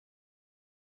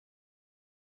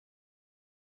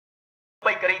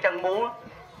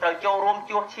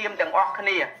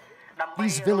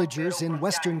These villagers in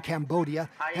western Cambodia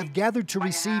have gathered to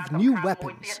receive new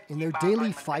weapons in their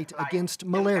daily fight against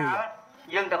malaria.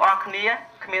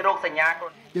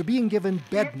 They're being given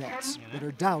bed nets that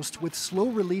are doused with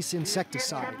slow-release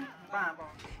insecticide.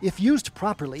 If used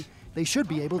properly, they should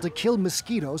be able to kill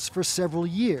mosquitoes for several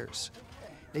years.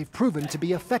 They've proven to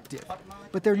be effective,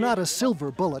 but they're not a silver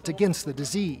bullet against the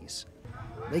disease.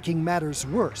 Making matters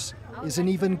worse is an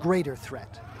even greater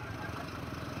threat.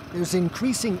 There's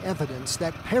increasing evidence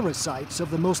that parasites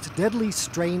of the most deadly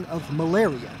strain of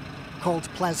malaria, called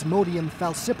Plasmodium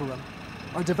falciparum,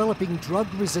 are developing drug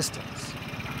resistance.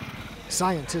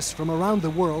 Scientists from around the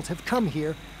world have come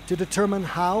here to determine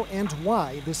how and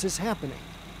why this is happening.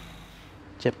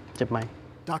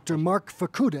 Dr. Mark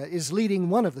Fukuda is leading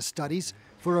one of the studies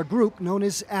for a group known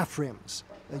as AFRIMS,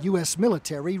 a U.S.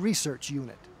 military research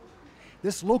unit.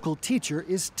 This local teacher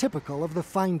is typical of the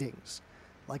findings.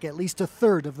 Like at least a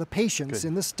third of the patients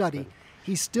in the study,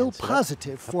 he's still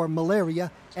positive for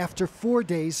malaria after 4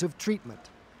 days of treatment.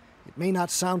 It may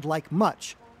not sound like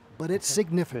much, but it's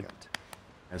significant.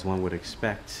 As one would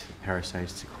expect,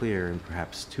 parasites to clear in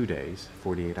perhaps 2 days,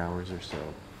 48 hours or so.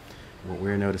 What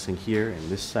we're noticing here in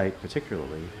this site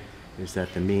particularly is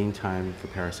that the mean time for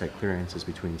parasite clearance is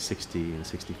between 60 and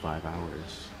 65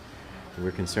 hours. And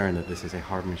we're concerned that this is a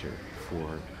harbinger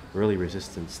for early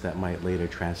resistance that might later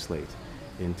translate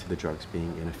into the drugs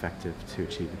being ineffective to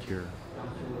achieve a cure.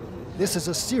 This is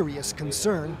a serious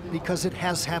concern because it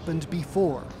has happened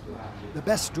before. The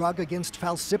best drug against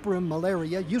falciparum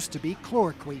malaria used to be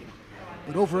chloroquine,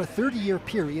 but over a 30-year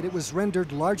period it was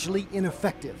rendered largely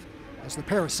ineffective as the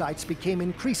parasites became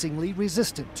increasingly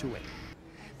resistant to it.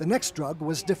 The next drug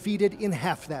was defeated in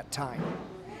half that time.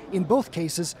 In both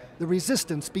cases, the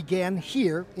resistance began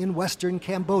here in western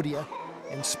Cambodia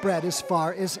and spread as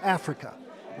far as Africa,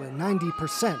 where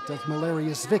 90% of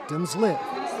malaria's victims live.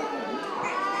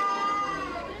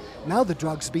 Now the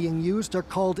drugs being used are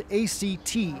called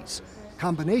ACTs,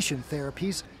 combination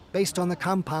therapies based on the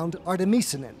compound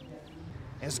artemisinin.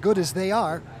 As good as they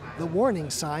are, the warning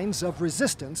signs of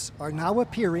resistance are now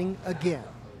appearing again.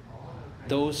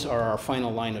 Those are our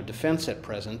final line of defense at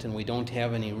present, and we don't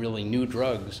have any really new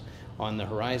drugs on the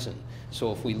horizon.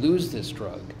 So if we lose this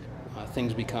drug,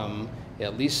 things become,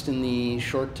 at least in the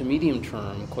short to medium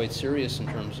term, quite serious in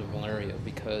terms of malaria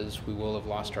because we will have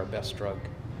lost our best drug.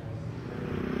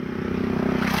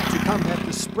 To combat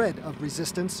the spread of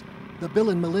resistance, the Bill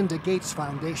and Melinda Gates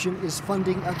Foundation is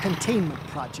funding a containment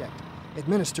project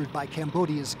administered by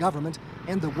Cambodia's government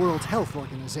and the World Health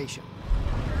Organization.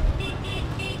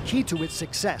 Key to its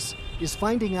success is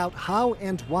finding out how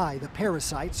and why the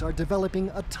parasites are developing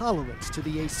a tolerance to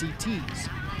the ACTs.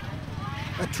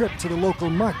 A trip to the local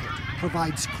market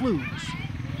provides clues.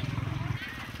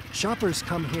 Shoppers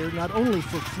come here not only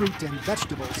for fruit and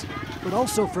vegetables, but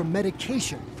also for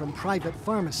medication from private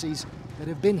pharmacies that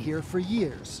have been here for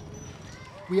years.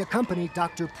 We accompany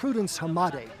Dr. Prudence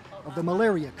Hamade of the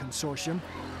Malaria Consortium,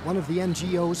 one of the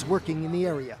NGOs working in the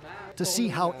area, to see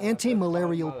how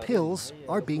anti-malarial pills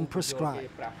are being prescribed.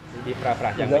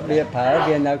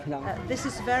 This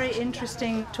is very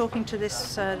interesting, talking to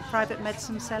this private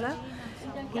medicine seller.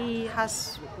 He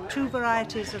has 2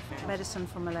 varieties of medicine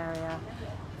for malaria,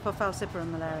 for falciparum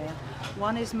malaria.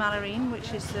 One is Malarine,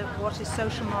 which is what is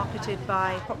social marketed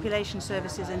by Population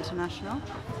Services International.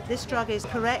 This drug is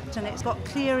correct and it's got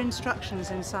clear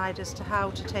instructions inside as to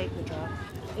how to take the drug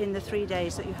in the 3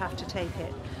 days that you have to take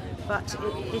it. But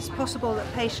it's possible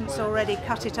that patients already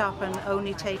cut it up and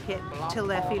only take it till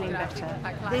they're feeling better.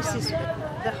 This is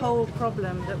the whole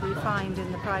problem that we find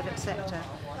in the private sector,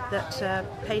 that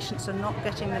patients are not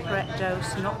getting the correct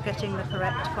dose, not getting the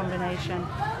correct combination,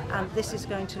 and this is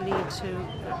going to lead to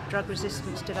drug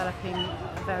resistance developing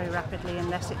very rapidly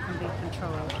unless it can be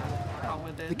controlled.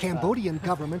 The Cambodian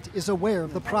government is aware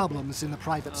of the problems in the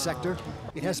private sector.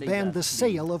 It has banned the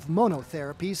sale of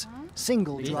monotherapies,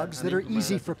 single drugs that are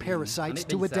easy for parasites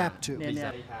to adapt to,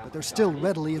 but they're still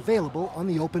readily available on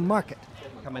the open market.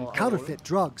 Counterfeit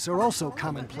drugs are also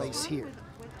commonplace here.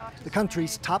 The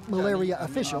country's top malaria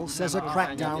official says a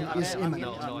crackdown is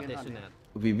imminent.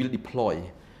 We will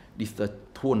deploy this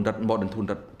more than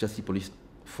 200 justice police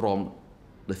from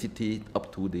the city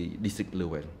up to the district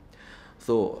level.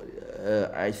 So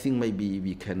I think maybe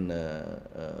we can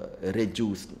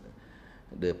reduce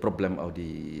the problem of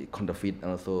the counterfeit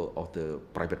and also of the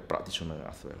private practitioner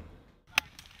as well.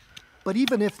 But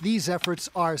even if these efforts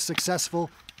are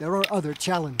successful, there are other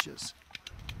challenges.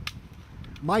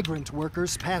 Migrant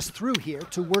workers pass through here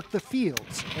to work the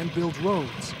fields and build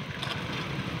roads.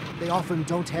 They often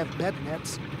don't have bed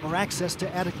nets or access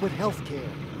to adequate health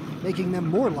care, making them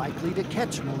more likely to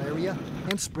catch malaria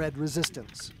and spread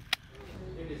resistance.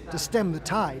 To stem the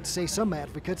tide, say some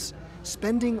advocates,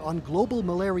 spending on global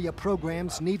malaria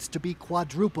programs needs to be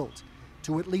quadrupled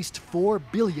to at least $4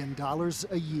 billion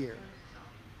a year.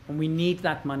 And we need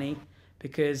that money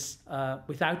because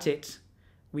without it,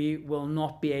 we will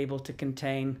not be able to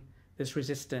contain this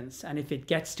resistance. And if it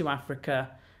gets to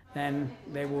Africa, then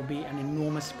there will be an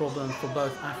enormous problem for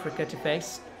both Africa to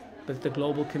face, but the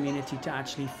global community to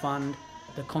actually fund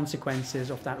the consequences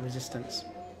of that resistance.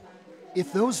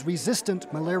 If those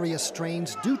resistant malaria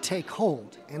strains do take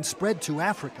hold and spread to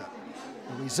Africa,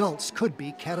 the results could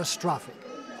be catastrophic.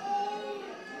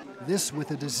 This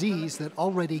with a disease that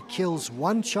already kills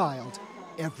one child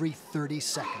every 30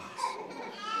 seconds.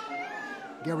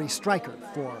 Gary Strieker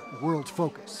for World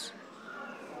Focus.